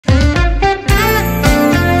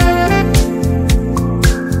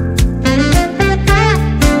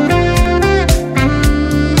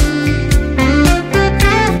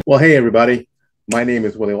Well, hey, everybody. My name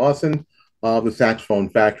is Willie Lawson of the Saxophone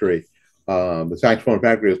Factory. The Saxophone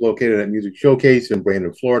Factory is located at Music Showcase in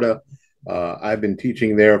Brandon, Florida. I've been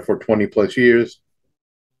teaching there for 20 plus years.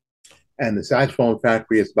 And the Saxophone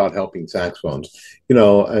Factory is about helping saxophones,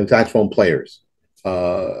 and saxophone players,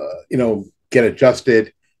 uh, get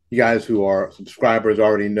adjusted. You guys who are subscribers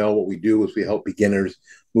already know what we do is we help beginners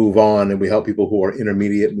move on, and we help people who are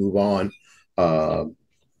intermediate move on uh,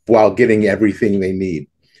 while getting everything they need.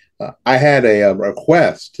 I had a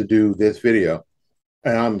request to do this video,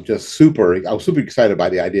 and I was super excited by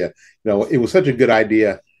the idea. It was such a good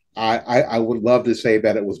idea. I would love to say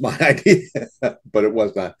that it was my idea, but it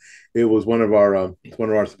was not. It was one of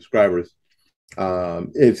our subscribers.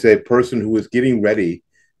 It's a person who is getting ready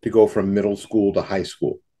to go from middle school to high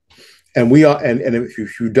school. And we are, and if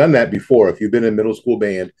you've done that before, if you've been in middle school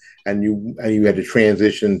band and you had to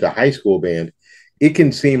transition to high school band, it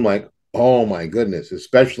can seem like, oh my goodness,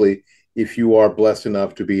 especially if you are blessed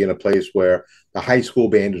enough to be in a place where the high school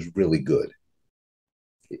band is really good.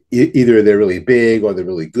 Either they're really big or they're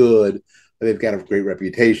really good, or they've got a great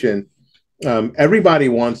reputation. Everybody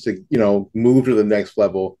wants to, move to the next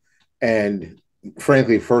level, and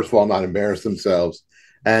frankly, first of all, not embarrass themselves,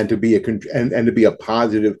 and to be and to be a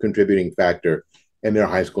positive contributing factor in their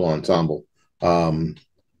high school ensemble. Um,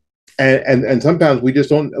 and sometimes we just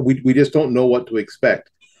don't know what to expect.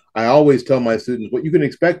 I always tell my students what you can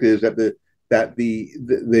expect is that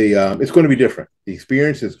it's going to be different. The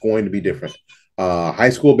experience is going to be different. High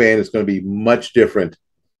school band is going to be much different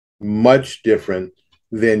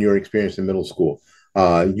than your experience in middle school.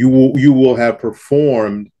 You will have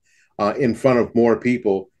performed in front of more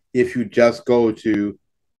people if you just go to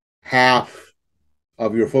half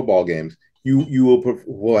of your football games. You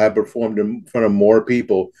will have performed in front of more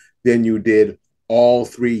people than you did all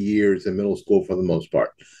 3 years in middle school for the most part.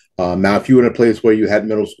 Now, if you're in a place where you had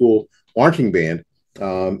middle school marching band,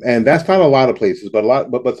 and that's not a lot of places,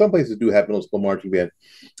 but some places do have middle school marching band.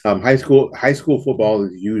 High school football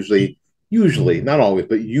is usually not always,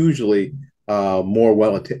 but usually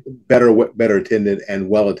more better attended and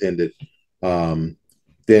well attended than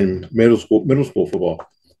middle school football.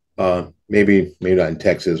 Maybe not in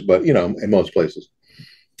Texas, but in most places.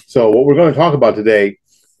 So what we're going to talk about today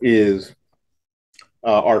is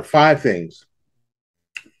are five things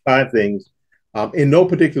in no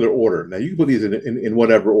particular order. Now, you can put these in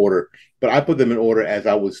whatever order, but I put them in order as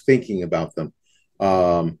I was thinking about them,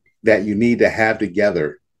 that you need to have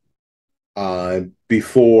together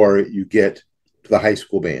before you get to the high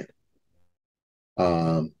school band.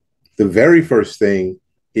 The very first thing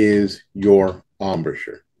is your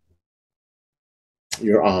embouchure.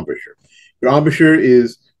 Your embouchure. Your embouchure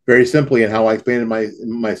is very simply, and how I explain it to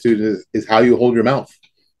my students is how you hold your mouth.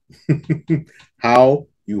 How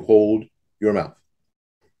you hold your mouth.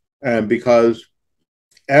 And because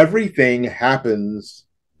everything happens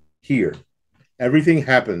here, everything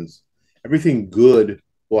good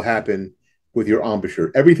will happen with your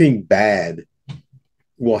embouchure. Everything bad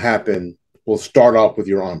will start off with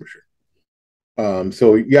your embouchure.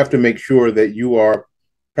 So you have to make sure that you are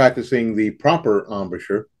practicing the proper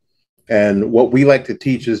embouchure. And what we like to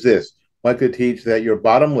teach is this. We like to teach that your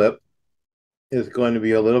bottom lip is going to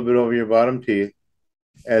be a little bit over your bottom teeth,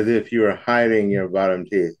 as if you are hiding your bottom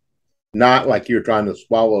teeth, not like you're trying to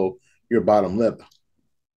swallow your bottom lip.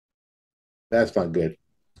 That's not good.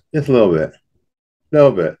 Just a little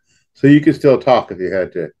bit. So you could still talk if you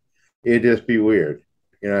had to. It'd just be weird.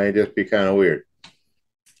 It'd just be kind of weird.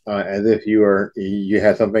 As if you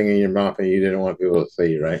had something in your mouth and you didn't want people to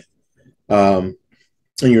see, right? And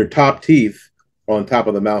your top teeth are on top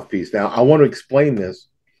of the mouthpiece. Now, I want to explain this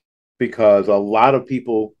because a lot of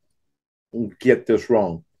people get this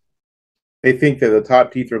wrong. They think that the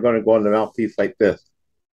top teeth are going to go on the mouthpiece like this,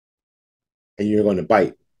 and you're going to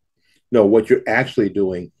bite. No, what you're actually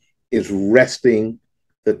doing is resting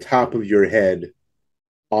the top of your head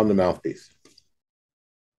on the mouthpiece.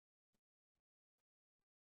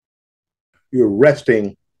 You're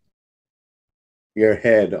resting your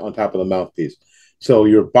head on top of the mouthpiece. So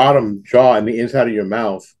your bottom jaw and the inside of your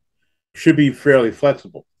mouth should be fairly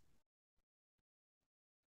flexible.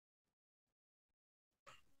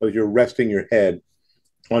 But you're resting your head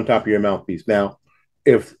on top of your mouthpiece. Now,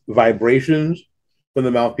 if vibrations from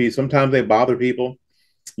the mouthpiece, sometimes they bother people,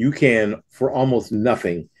 you can, for almost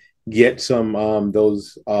nothing, get some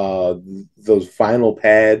those vinyl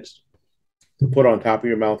pads to put on top of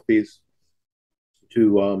your mouthpiece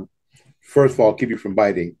to first of all keep you from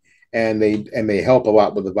biting, and they help a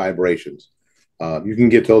lot with the vibrations. You can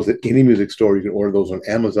get those at any music store. You can order those on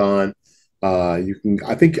Amazon. You can,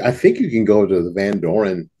 I think you can go to the Van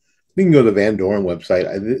Doren You can go to the Van Doren website.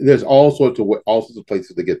 There's all sorts of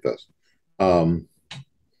places to get those. Um,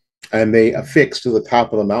 and they affix to the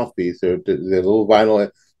top of the mouthpiece. They're little vinyl,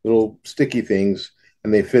 little sticky things,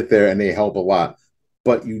 and they fit there and they help a lot.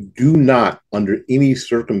 But you do not, under any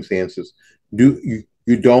circumstances, you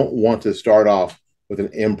don't want to start off with an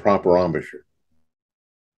improper embouchure,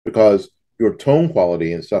 because your tone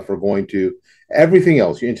quality and stuff are going to, everything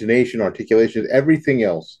else, your intonation, articulation, everything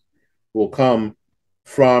else will come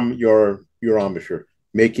from your embouchure,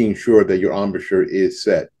 making sure that your embouchure is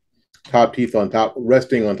set. Top teeth on top,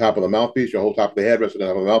 resting on top of the mouthpiece, your whole top of the head resting on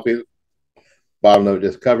top of the mouthpiece, bottom of it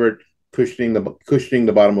just covered, cushioning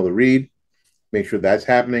the bottom of the reed. Make sure that's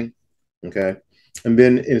happening. Okay. And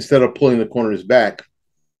then instead of pulling the corners back,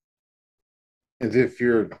 as if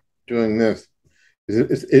you're doing this,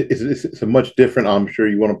 it's a much different embouchure.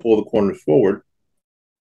 You want to pull the corners forward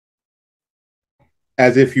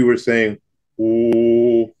as if you were saying,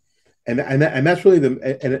 ooh, and that's really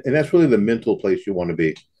and that's really the mental place you want to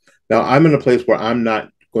be. Now, I'm in a place where I'm not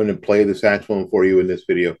going to play the saxophone for you in this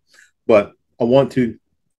video, but I want to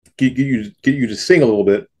get you to sing a little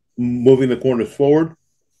bit, moving the corners forward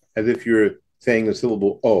as if you're saying the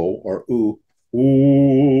syllable O or ooh,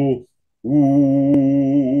 ooh, ooh,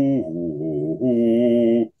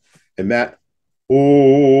 ooh, and that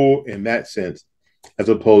ooh in that sense, as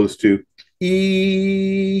opposed to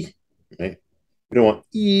E. Right? You don't want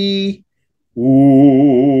E,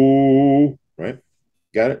 ooh, right?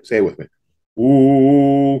 Got it? Say it with me.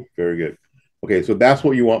 Ooh, very good. Okay, so that's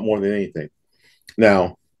what you want more than anything.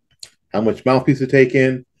 Now, how much mouthpiece to take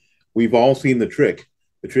in? We've all seen the trick.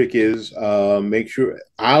 The trick is make sure,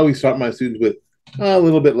 I always start my students with a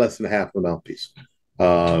little bit less than half the mouthpiece.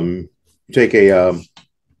 Take a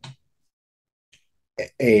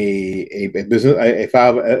business, a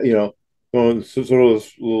file, sort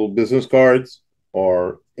of little business cards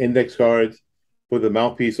or index cards, put the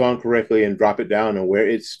mouthpiece on correctly and drop it down, and where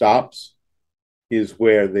it stops is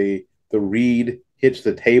where the reed hits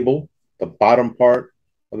the table, the bottom part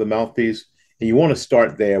of the mouthpiece, and you want to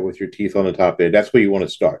start there with your teeth on the top there. That's where you want to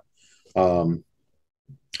start, um,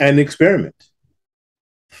 and experiment.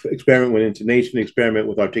 Experiment with intonation, experiment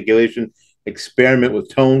with articulation, experiment with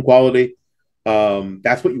tone quality.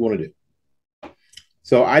 That's what you want to do.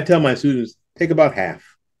 So I tell my students, take about half,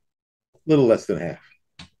 a little less than half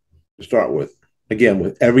to start with. Again,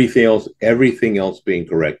 with everything else being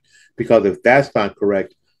correct. Because if that's not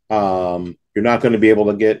correct, you're not going to be able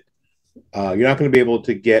to get you're not going to be able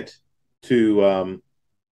to get to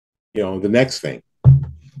the next thing.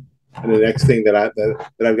 And the next thing that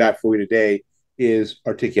I've got for you today is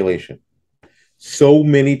articulation. So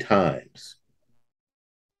many times,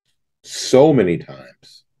 so many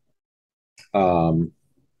times, um,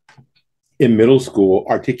 in middle school,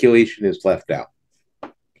 articulation is left out.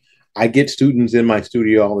 I get students in my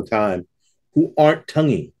studio all the time who aren't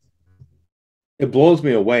tonguing. It blows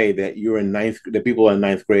me away that that people in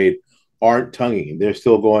ninth grade aren't tonguing. They're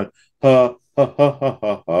still going, ha, ha, ha, ha,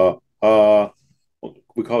 ha, ha, ha.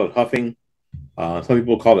 We call it huffing. Some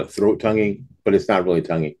people call it throat tonguing, but it's not really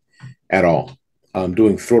tonguing at all.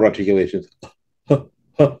 Doing throat articulations, huh,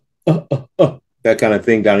 huh, that kind of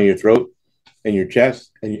thing down in your throat and your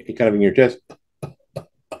chest, and kind of in your chest,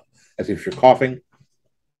 as if you're coughing.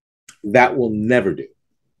 That will never do.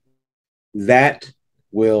 That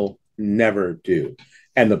will never do.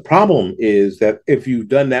 And the problem is that if you've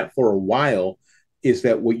done that for a while, is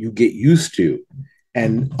that what you get used to,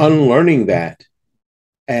 and unlearning that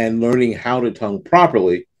and learning how to tongue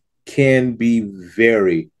properly can be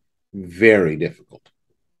very, very difficult.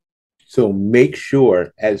 So make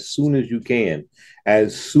sure as soon as you can,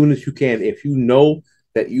 if you know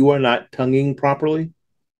that you are not tonguing properly,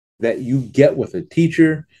 that you get with a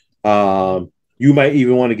teacher. You might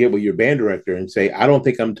even want to get with your band director and say, I don't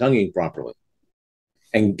think I'm tonguing properly,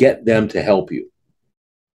 and get them to help you.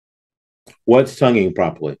 What's tonguing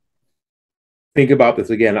properly? Think about this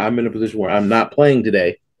again. I'm in a position where I'm not playing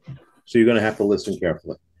today, so you're going to have to listen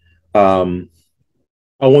carefully.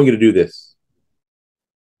 I want you to do this.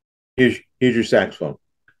 Here's your saxophone.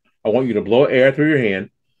 I want you to blow air through your hand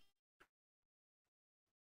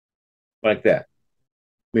like that.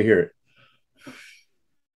 Let me hear it.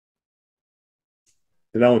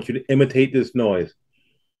 Then I want you to imitate this noise.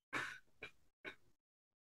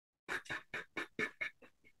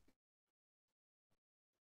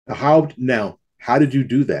 How did you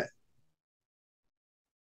do that?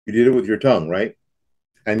 You did it with your tongue, right?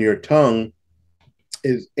 And your tongue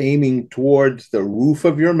is aiming towards the roof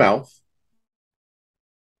of your mouth,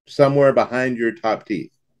 somewhere behind your top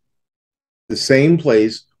teeth. The same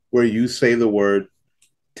place where you say the word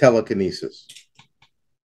telekinesis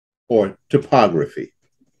or topography,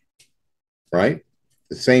 right?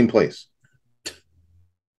 The same place.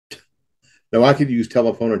 Now I could use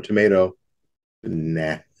telephone or tomato.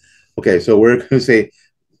 Nah. Okay, so we're going to say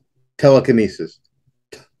telekinesis.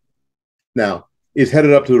 Now, it's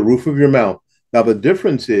headed up to the roof of your mouth. Now, the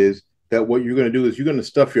difference is that what you're going to do is you're going to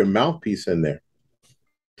stuff your mouthpiece in there.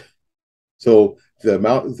 So the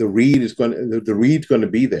reed is going to, the reed's going to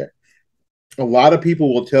be there. A lot of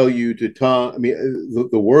people will tell you to tongue. I mean,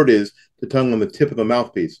 the word is to tongue on the tip of the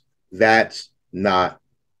mouthpiece. That's not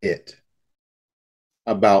it.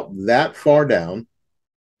 About that far down.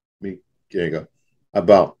 There you go.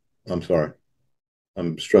 I'm sorry.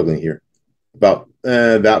 I'm struggling here. About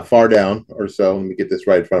that far down or so. Let me get this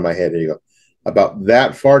right in front of my head. There you go. About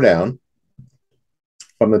that far down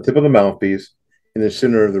from the tip of the mouthpiece in the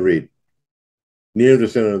center of the reed. Near the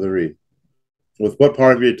center of the reed. With what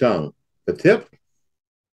part of your tongue? The tip?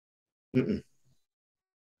 Mm-mm.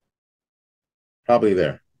 Probably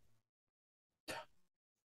there.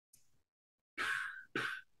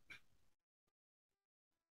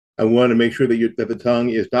 I want to make sure that the tongue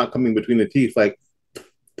is not coming between the teeth. Like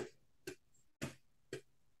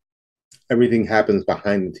everything happens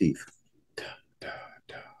behind the teeth.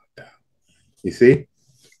 You see?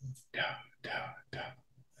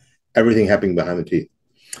 Everything happening behind the teeth.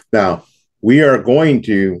 Now, we are going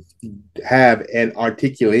to have an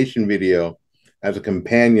articulation video as a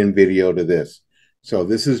companion video to this. So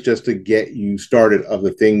this is just to get you started of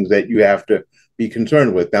the things that you have to be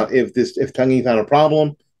concerned with. Now, if tonguing is not a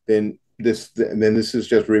problem, then this is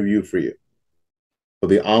just review for you. So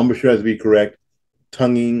the embouchure has to be correct,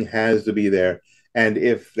 tonguing has to be there, and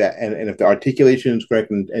if if the articulation is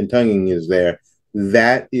correct and tonguing is there,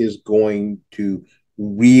 that is going to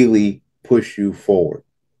really push you forward.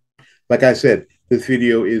 Like I said, this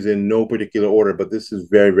video is in no particular order, but this is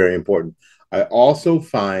very, very important. I also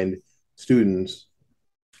find students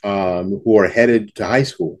who are headed to high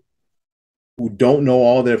school who don't know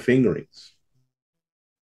all their fingerings.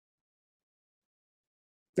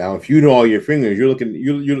 Now, if you know all your fingerings,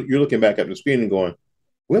 you're looking back at the screen and going,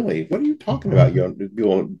 Willie, what are you talking about? You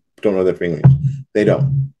don't know their fingerings. They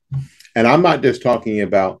don't. And I'm not just talking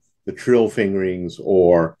about the trill fingerings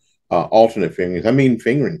or alternate fingerings. I mean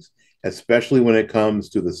fingerings, especially when it comes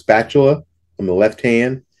to the spatula on the left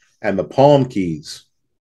hand and the palm keys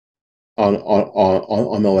on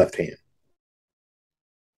the left hand.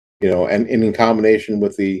 You know, and in combination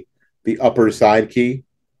with the upper side key.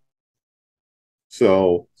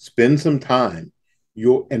 So spend some time.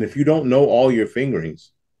 And if you don't know all your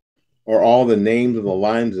fingerings or all the names of the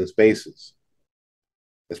lines and spaces,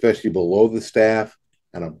 especially below the staff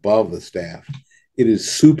and above the staff, it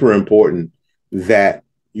is super important that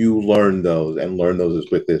you learn those and learn those as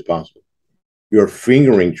quickly as possible. Your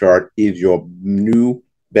fingering chart is your new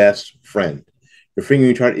best friend. Your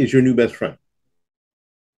fingering chart is your new best friend.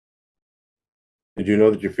 Did you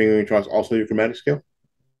know that your fingering chart is also your chromatic scale?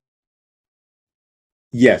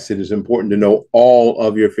 Yes, it is important to know all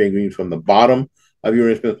of your fingerings from the bottom of your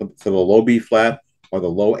instrument to the low B flat or the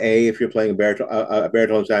low A if you're playing a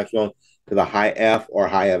baritone saxophone to the high F or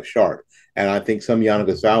high F sharp. And I think some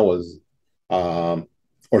Yanagisawas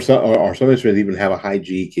or some instruments even have a high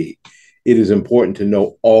G key. It is important to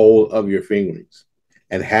know all of your fingerings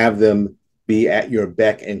and have them be at your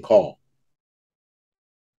beck and call.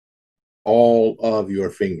 All of your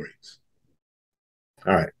fingerings.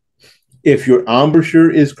 All right. If your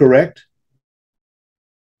embouchure is correct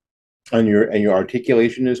and your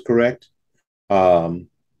articulation is correct,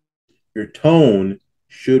 your tone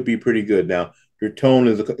should be pretty good. Now, your tone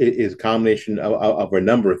is a combination of a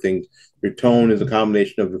number of things. Your tone is a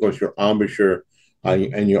combination of course, your embouchure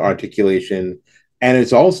and your articulation, and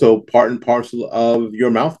it's also part and parcel of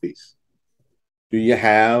your mouthpiece. Do you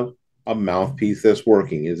have a mouthpiece that's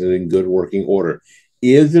working? Is it in good working order?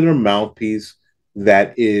 Is it a mouthpiece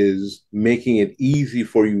that is making it easy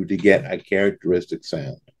for you to get a characteristic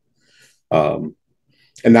sound? And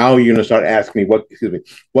now you're going to start asking me,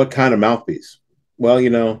 what kind of mouthpiece? Well,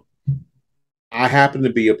 you know, I happen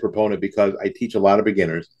to be a proponent because I teach a lot of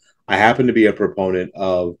beginners. I happen to be a proponent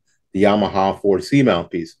of the Yamaha 4C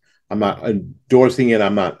mouthpiece. I'm not endorsing it.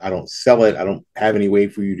 I don't sell it. I don't have any way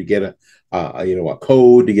for you to get a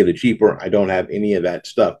code to get it cheaper. I don't have any of that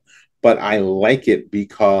stuff, but I like it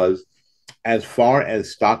because as far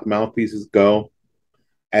as stock mouthpieces go,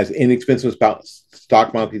 as inexpensive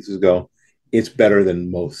stock mouthpieces go, it's better than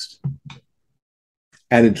most.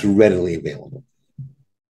 And it's readily available.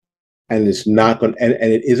 And it's not going and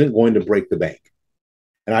it isn't going to break the bank.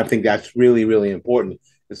 And I think that's really, really important,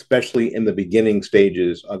 especially in the beginning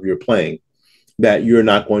stages of your playing. that you're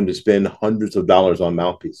not going to spend hundreds of dollars on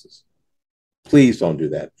mouthpieces. Please don't do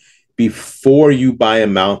that. Before you buy a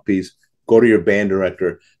mouthpiece, go to your band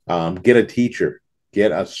director, get a teacher,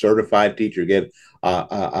 get a certified teacher, get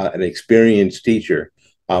an experienced teacher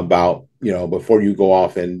about, before you go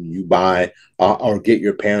off and you buy or get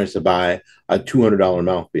your parents to buy a $200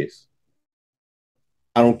 mouthpiece.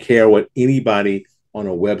 I don't care what anybody on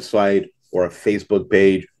a website or a Facebook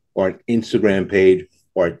page or an Instagram page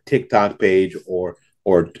or a TikTok page or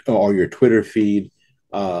your Twitter feed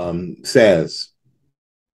says.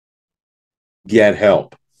 Get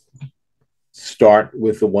help. Start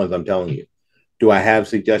with the ones I'm telling you. Do I have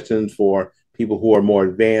suggestions for people who are more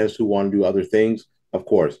advanced, who want to do other things? Of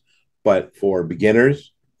course. But for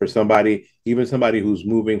beginners, for somebody, even somebody who's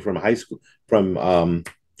moving from high school, from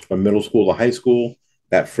middle school to high school,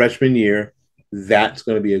 that freshman year, that's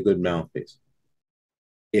going to be a good mouthpiece.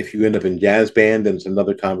 If you end up in jazz band, then it's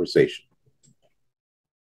another conversation.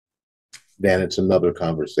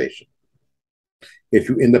 If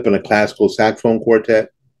you end up in a classical saxophone quartet,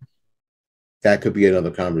 that could be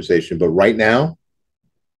another conversation. But right now,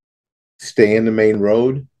 stay in the main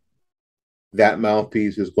road. That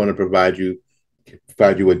mouthpiece is going to provide you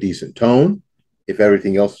a decent tone if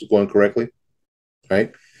everything else is going correctly,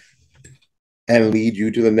 right? And lead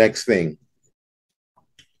you to the next thing.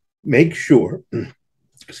 Make sure,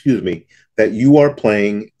 that you are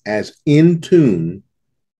playing as in tune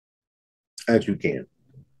as you can,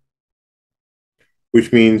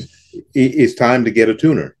 which means it's time to get a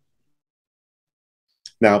tuner.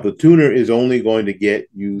 Now, the tuner is only going to get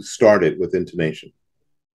you started with intonation.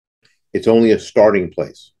 It's only a starting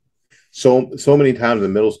place. So many times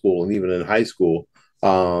in middle school and even in high school,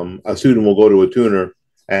 a student will go to a tuner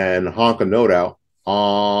and honk a note out,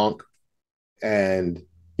 honk, and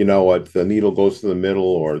you know what, the needle goes to the middle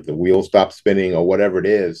or the wheel stops spinning or whatever it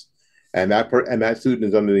is, and that student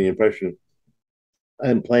is under the impression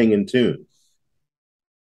I'm playing in tune.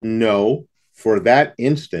 No, for that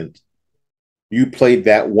instant, you played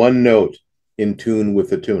that one note in tune with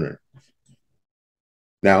the tuner.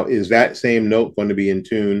 Now, is that same note going to be in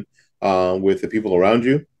tune with the people around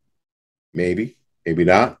you? Maybe, maybe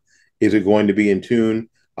not. Is it going to be in tune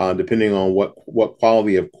depending on what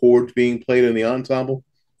quality of chords being played in the ensemble?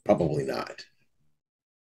 Probably not.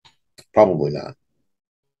 Probably not.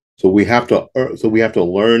 So we have to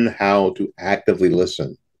learn how to actively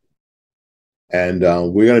listen. And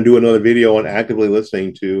we're going to do another video on actively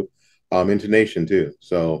listening to intonation too.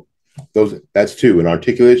 So that's two: an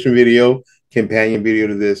articulation video, companion video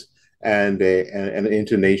to this, and an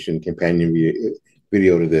intonation companion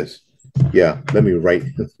video to this. Yeah, let me write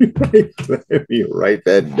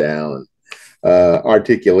that down.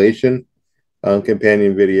 Articulation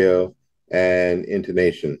companion video and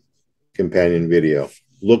intonation companion video.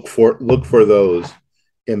 Look for those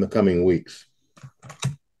in the coming weeks.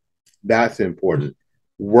 That's important.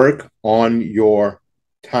 Work on your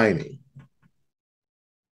timing.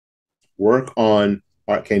 Work on,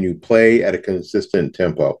 can you play at a consistent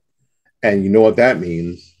tempo? And you know what that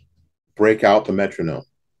means? Break out the metronome.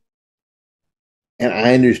 And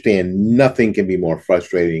I understand nothing can be more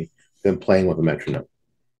frustrating than playing with a metronome.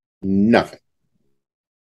 Nothing.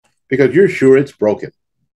 Because you're sure it's broken.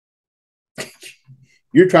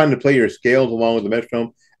 You're trying to play your scales along with the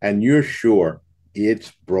metronome, and you're sure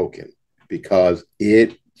it's broken because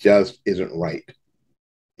it just isn't right.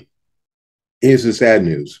 Here's the sad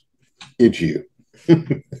news. It's you.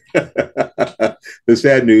 The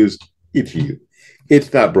sad news, it's you.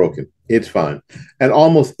 It's not broken. It's fine. And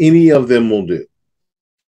almost any of them will do.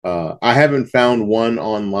 I haven't found one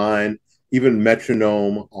online, even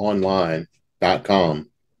metronomeonline.com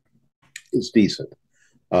is decent.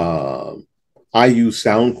 I use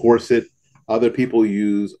Sound Corset. Other people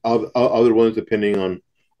use other ones depending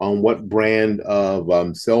on what brand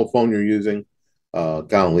of cell phone you're using.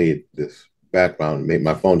 Golly, this background made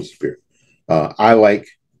my phone disappear. I like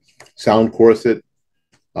Sound Corset.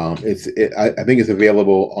 I think it's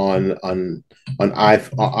available on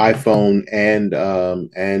iPhone and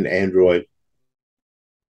Android.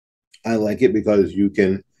 I like it because you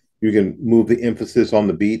can move the emphasis on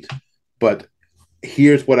the beat. But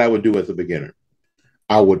here's what I would do as a beginner.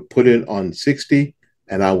 I would put it on 60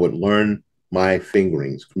 and I would learn my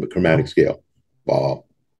fingerings, chromatic scale. Bob,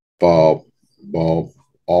 bob, bob,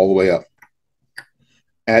 all the way up.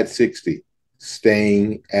 At 60,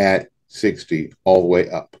 staying at 60 all the way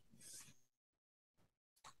up.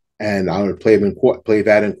 And I would play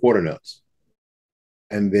that in quarter notes.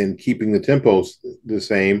 And then keeping the tempos the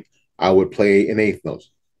same, I would play in eighth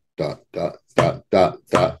notes. Dot, dot, dot, dot,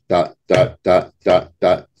 dot, dot, dot, dot, dot,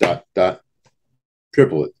 dot, dot, dot.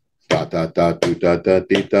 Triple it. da da da do da da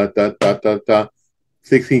dee da da da da da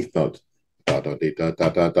 16th notes da da dee da da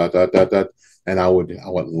da da da da da, and I would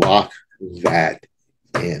lock that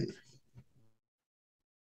in.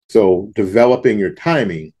 So developing your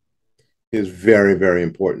timing is very, very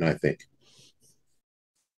important, I think.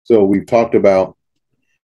 So we've talked about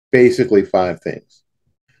basically 5 things.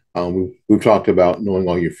 We've talked about knowing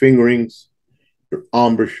all your fingerings, your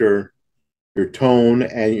embouchure, your tone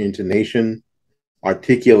and your intonation,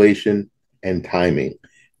 articulation, and timing.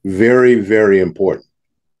 Very, very important.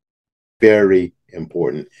 Very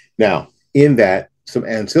important. Now, in that, some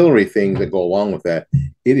ancillary things that go along with that,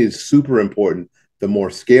 it is super important. The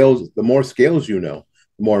more scales you know,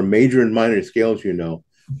 the more major and minor scales you know,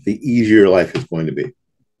 the easier life is going to be.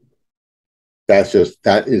 That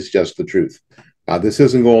is just the truth. This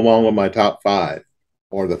doesn't go along with my top 5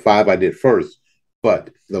 or the 5 I did first,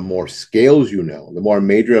 but the more scales you know, the more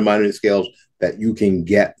major and minor scales that you can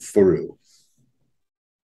get through,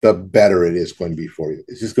 the better it is going to be for you.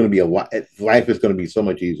 It's just going to be a lot. Life is going to be so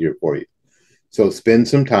much easier for you. So spend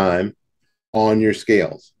some time on your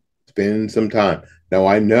scales. Spend some time. Now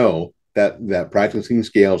I know that practicing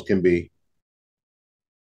scales can be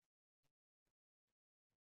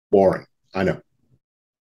boring. I know.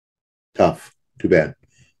 Tough. Too bad.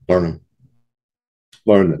 Learn them.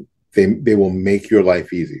 Learn them. They will make your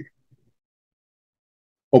life easier.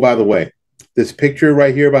 Oh, by the way, this picture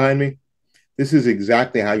right here behind me, this is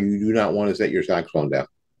exactly how you do not want to set your saxophone down.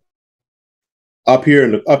 Up here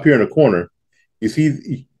in the corner, you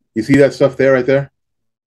see that stuff there right there?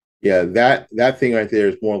 Yeah, that thing right there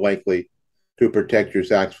is more likely to protect your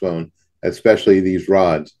saxophone, especially these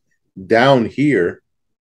rods. Down here,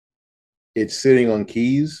 it's sitting on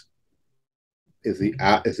keys. Is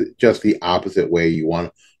just the opposite way you want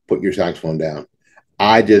to put your saxophone down.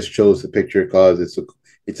 I just chose the picture because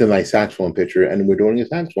it's a nice saxophone picture, and we're doing a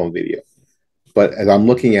saxophone video. But as I'm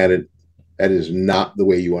looking at it, that is not the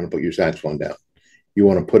way you want to put your saxophone down. You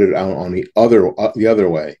want to put it out on the other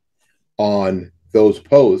way, on those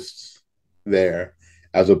posts there,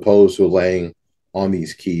 as opposed to laying on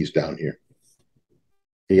these keys down here.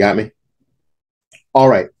 You got me? All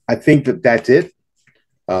right. I think that's it.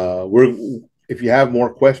 If you have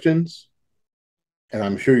more questions, and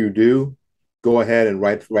I'm sure you do, go ahead and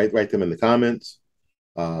write them in the comments.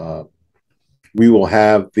 We will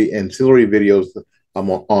have the ancillary videos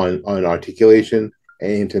on articulation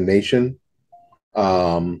and intonation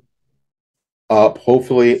up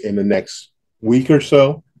hopefully in the next week or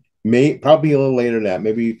so. Probably a little later than that,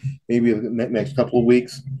 maybe the next couple of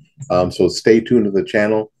weeks. So stay tuned to the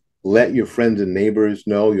channel. Let your friends and neighbors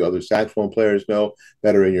know, your other saxophone players know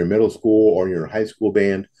that are in your middle school or your high school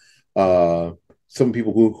band. Some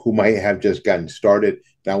people who might have just gotten started.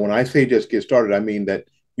 Now, when I say just get started, I mean that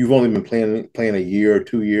you've only been playing a year or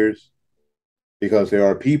 2 years, because there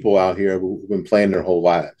are people out here who've been playing their whole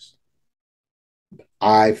lives.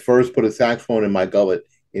 I first put a saxophone in my gullet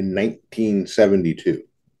in 1972,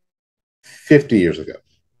 50 years ago.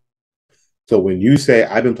 So when you say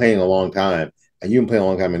I've been playing a long time, and you've been playing a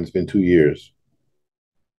long time and it's been 2 years,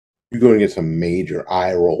 you're going to get some major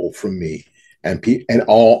eye roll from me. And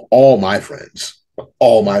all my friends are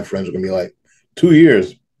going to be like, 2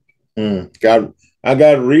 years? God, I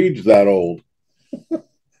got reeds that old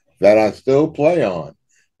that I still play on,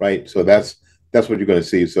 right? So that's what you're going to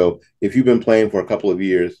see. So if you've been playing for a couple of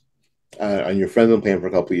years, and your friends have been playing for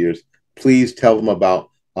a couple of years, please tell them about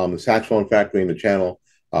the Saxophone Factory and the channel.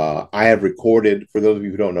 I have recorded, for those of you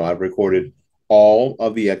who don't know, I've recorded all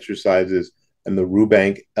of the exercises in the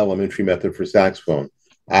Rubank Elementary Method for saxophone.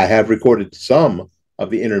 I have recorded some of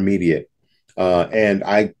the intermediate, and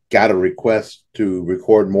I got a request to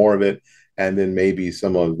record more of it, and then maybe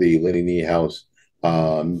some of the Lenny Niehaus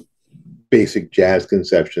basic jazz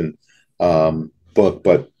conception book.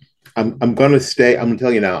 But I'm going to stay. I'm going to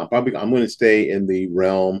tell you now. I'm going to stay in the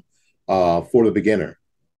realm for the beginner,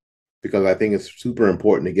 because I think it's super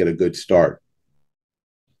important to get a good start.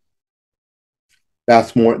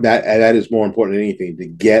 That is more important than anything, to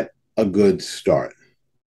get a good start.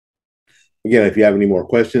 Again, if you have any more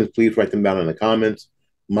questions, please write them down in the comments.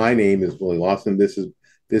 My name is Willie Lawson. This is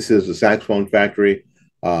the Saxophone Factory.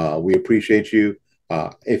 We appreciate you.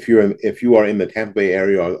 If you are in the Tampa Bay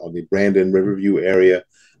area or the Brandon Riverview area,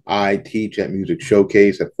 I teach at Music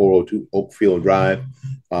Showcase at 402 Oakfield Drive.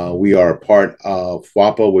 We are a part of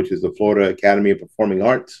FWAPA, which is the Florida Academy of Performing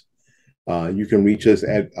Arts. You can reach us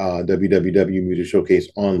at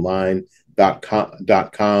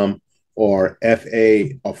www.musicshowcaseonline.com or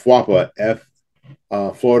FWAPA,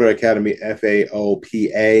 Florida Academy,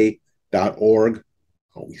 FAOPA.org.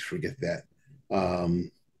 Always forget that.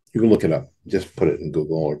 You can look it up. Just put it in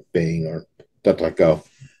Google or Bing or DuckDuckGo.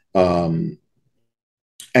 Um,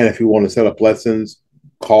 and if you want to set up lessons,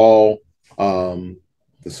 call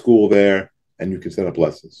the school there and you can set up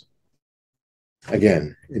lessons.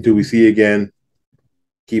 Again, until we see you again,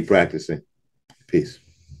 keep practicing. Peace.